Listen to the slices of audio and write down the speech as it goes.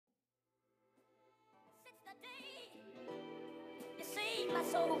my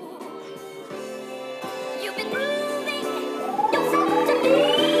soul. You've been proving yourself to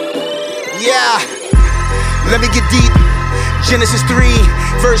me. Yeah, let me get deep. Genesis 3,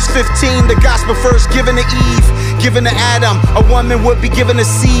 verse 15, the gospel first given to Eve, given to Adam. A woman would be given a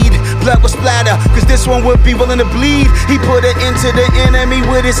seed, blood would splatter, cause this one would be willing to bleed. He put it into the enemy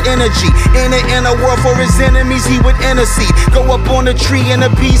with his energy. In the inner world for his enemies, he would intercede. Go up on the tree and the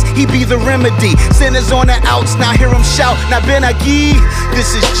beast, he be the remedy. Sinners on the outs, now hear him shout, now Ben Agi.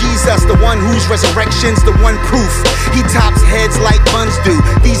 This is Jesus, the one whose resurrection's the one proof. He tops heads like buns do.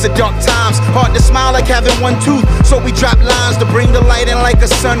 These are dark times, hard to smile like having one tooth. So we drop lines to bring the light in like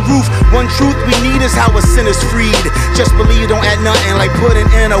a sunroof. One truth we need is how a sinner's freed. Just believe, don't add nothing like putting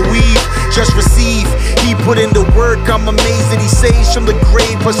in a weave. Just receive, he put in the work. I'm amazed that he saves from the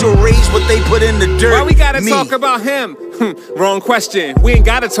grave, plus he'll raise what they put in the dirt. Why we gotta talk about him? Wrong question. We ain't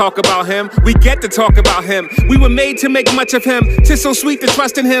gotta talk about him. We get to talk about him. We were made to make much of him. 'Tis so sweet to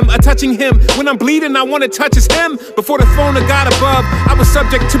trust in him, touching him. When I'm bleeding, I wanna touch his hem. Before the throne of God above, I was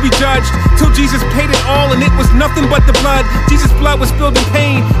subject to be judged, till Jesus paid it all and it was nothing but the blood. Jesus' blood was spilled in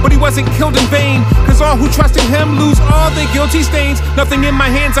pain, but he wasn't killed in vain. Cause all who trust in him lose all their guilty stains. Nothing in my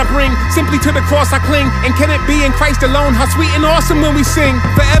hands I bring, simply to the cross I cling. And can it be in Christ alone? How sweet and awesome when we sing.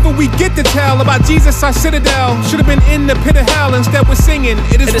 Forever we get to tell about Jesus, our citadel. Should've been in the pit of hell, instead we're singing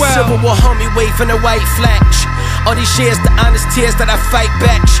it as well. In the Civil War, homie, waving a white flag. All these years, the honest tears that I fight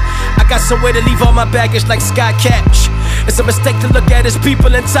back. I got somewhere to leave all my baggage like Sky Catch. It's a mistake to look at as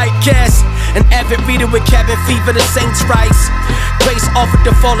people in tight casts. An avid reader with cabin fever, the saints rise. Grace offered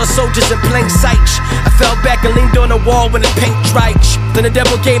to fallen soldiers in plain sight. I fell back and leaned on the wall when the paint dried. Then the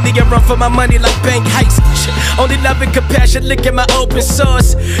devil gave me a run for my money like bank heist. Only love and compassion, look at my open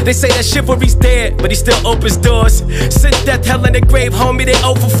source. They say that chivalry's dead, but he still opens doors. Sin, death, hell, and the grave, homie, they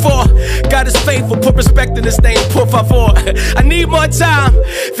over 4. God is faithful, put respect in his name, por favor. I need more time,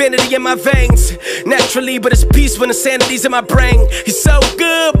 vanity in my veins. Naturally, but it's peace when insanity's in my brain. He's so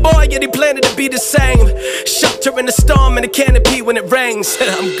good, boy, yet he planted to be the same. Shelter in the storm and a canopy when it rains.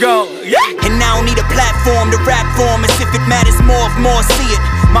 I'm gone, yeah. And I don't need a platform to rap for him, as if it matters more if more see it.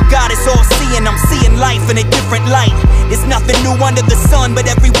 My God is all seeing, I'm seeing life in a different light. There's nothing new under the sun, but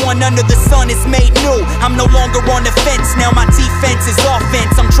everyone under the sun is made new. I'm no longer on the fence, now my defense is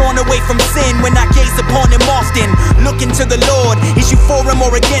offense. I'm drawn away from sin when I gaze upon him often. Looking to the Lord, is you for him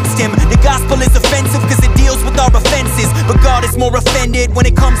or against him? The gospel is offensive cause it deals with our offenses, but God is more offended when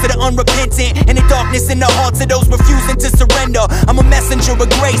it comes to the unrepentant, and the darkness in the hearts of those refusing to surrender. I'm a messenger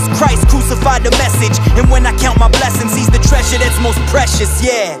of grace, Christ crucified the message, and when I count my blessings, he's the treasure that's most precious,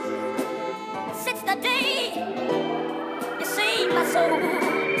 yeah. Since the day you saved my soul,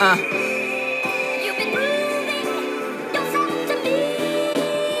 you've been proving yourself to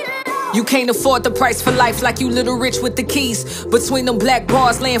me. You can't afford the price for life like you Little Rich with the keys. Between them black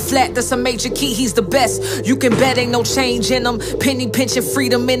bars laying flat, that's a major key. He's the best, you can bet ain't no change in him. Penny pinching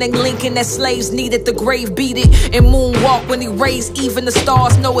freedom in ain't Lincoln that slaves needed. The grave beat it and moonwalk when he raised. Even the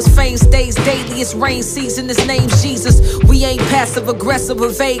stars know his fame stays daily. It's rain season, his name's Jesus. We ain't passive aggressive or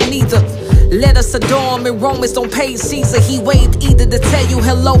vague neither. Let us adore him, and Romans don't pay Caesar. He waved either to tell you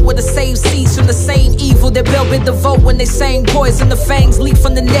hello or to save seas from the same evil that Bell the vote when they sang poison. The fangs leap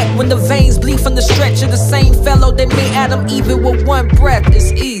from the neck when the veins bleed from the stretch of the same fellow that made Adam even with one breath.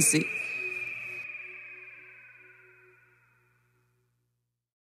 It's easy.